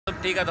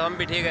सब ठीक है तो हम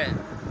भी ठीक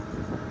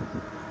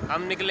है।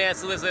 हम निकले हैं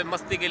सुबह सुबह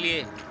मस्ती के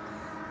लिए।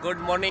 गुड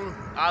मॉर्निंग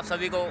आप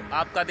सभी को,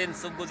 आपका दिन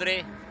शुभ गुजरे।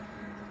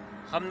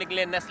 हम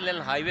निकले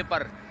नेशनल हाईवे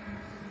पर।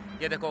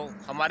 ये देखो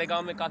हमारे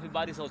गांव में काफ़ी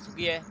बारिश हो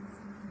चुकी है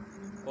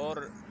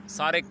और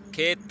सारे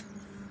खेत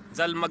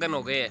जलमग्न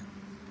हो गए हैं।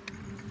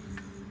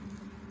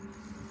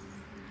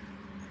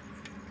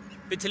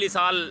 पिछली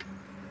साल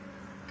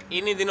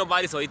इन्हीं दिनों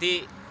बारिश हुई थी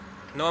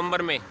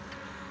नवंबर में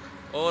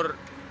और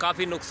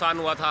काफ़ी नुकसान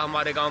हुआ था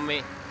हमारे गांव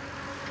में।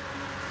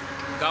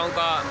 गांव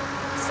का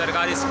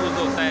सरकारी स्कूल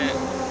जो होता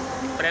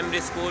है, प्राइमरी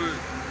स्कूल,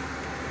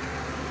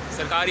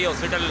 सरकारी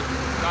हॉस्पिटल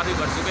काफ़ी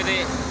भर चुके थे।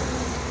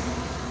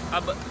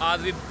 अब आज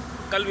भी,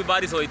 कल भी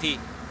बारिश हुई थी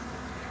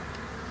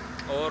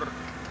और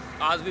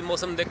आज भी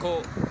मौसम देखो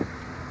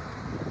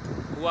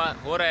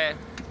हो रहा है,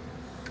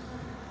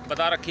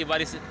 बता रखी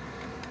बारिश।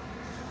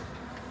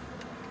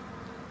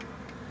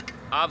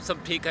 आप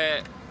सब ठीक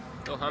है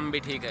तो हम भी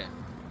ठीक है।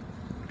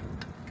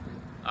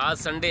 आज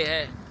संडे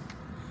है,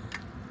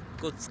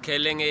 कुछ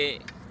खेलेंगे,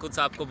 कुछ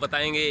आपको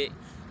बताएंगे,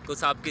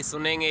 कुछ आपकी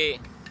सुनेंगे,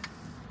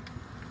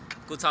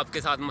 कुछ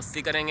आपके साथ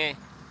मस्ती करेंगे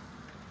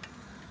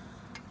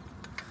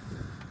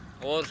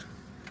और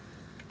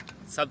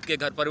सबके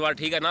घर परिवार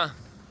ठीक है ना।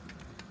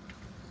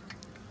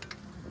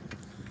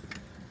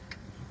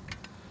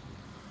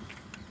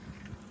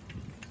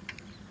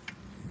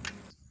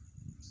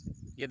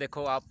 ये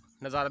देखो आप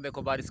नज़ारा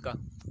देखो बारिश का,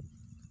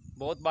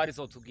 बहुत बारिश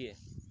हो चुकी है।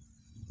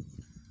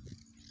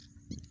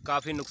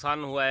 काफ़ी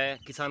नुकसान हुआ है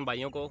किसान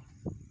भाइयों को।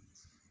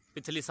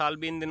 पिछली साल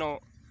भी इन दिनों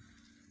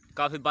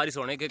काफ़ी बारिश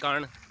होने के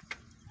कारण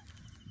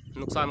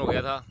नुकसान हो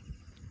गया था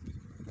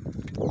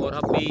और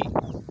अब भी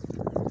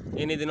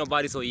इन्हीं दिनों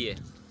बारिश हुई है।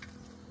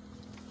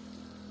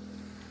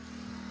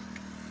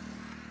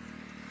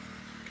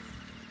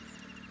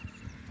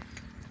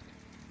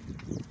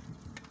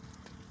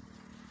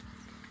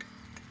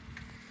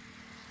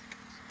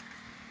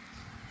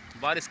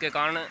 बारिश के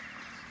कारण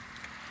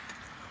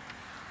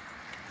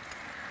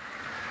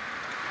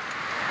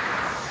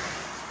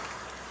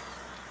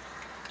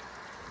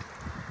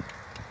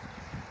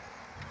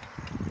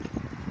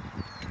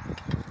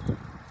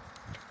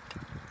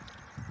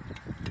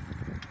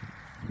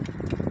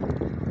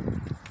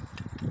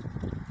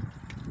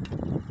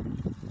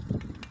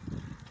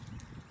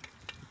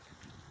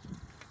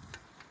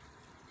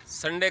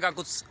संडे का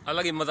कुछ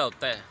अलग ही मज़ा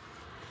होता है।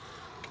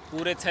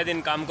 पूरे 6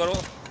 दिन काम करो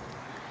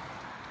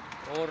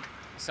और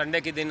संडे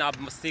के दिन आप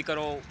मस्ती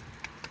करो।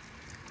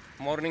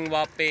 मॉर्निंग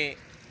वॉक पे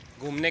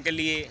घूमने के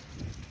लिए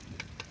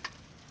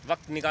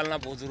वक्त निकालना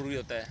बहुत ज़रूरी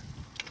होता है।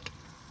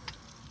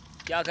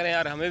 क्या करें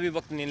यार, हमें भी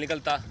वक्त नहीं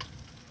निकलता,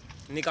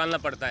 निकालना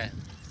पड़ता है।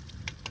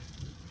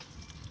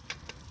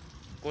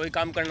 कोई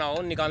काम करना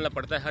हो निकालना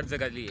पड़ता है, हर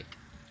जगह लिए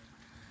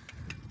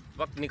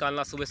वक्त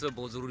निकालना सुबह सुबह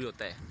बहुत ज़रूरी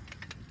होता है।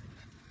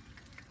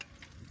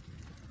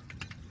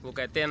 वो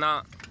कहते हैं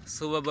ना,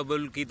 सुबह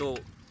बबुल की तो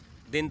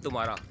दिन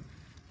तुम्हारा।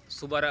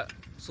 सुबह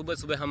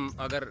सुबह हम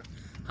अगर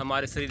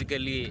हमारे शरीर के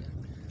लिए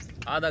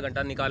आधा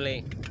घंटा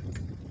निकालें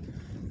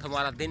तो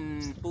हमारा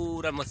दिन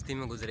पूरा मस्ती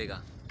में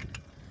गुजरेगा,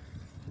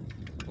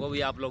 वो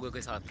भी आप लोगों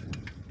के साथ।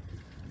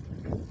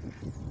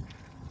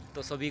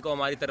 तो सभी को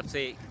हमारी तरफ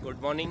से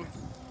गुड मॉर्निंग।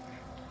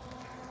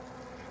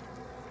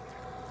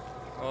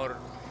 और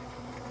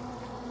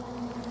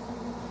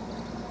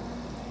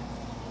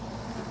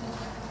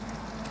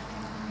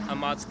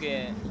हम आज के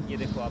ये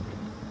देखो आप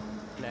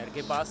नहर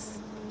के पास।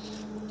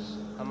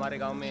 हमारे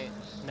गांव में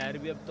नहर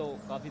भी अब तो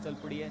काफ़ी चल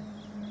पड़ी है,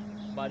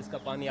 बारिश का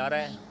पानी आ रहा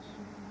है।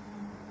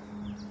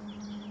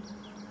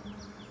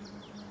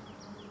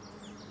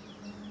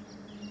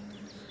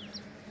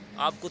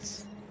 आप कुछ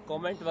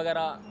कमेंट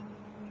वगैरह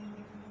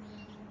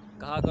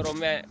कहा करो,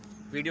 मैं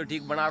वीडियो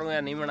ठीक बना रहा हूँ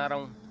या नहीं बना रहा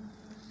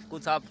हूँ।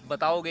 कुछ आप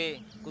बताओगे,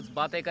 कुछ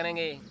बातें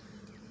करेंगे,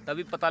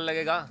 तभी पता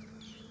लगेगा।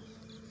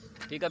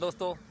 ठीक है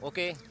दोस्तों,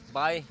 ओके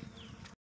बाय।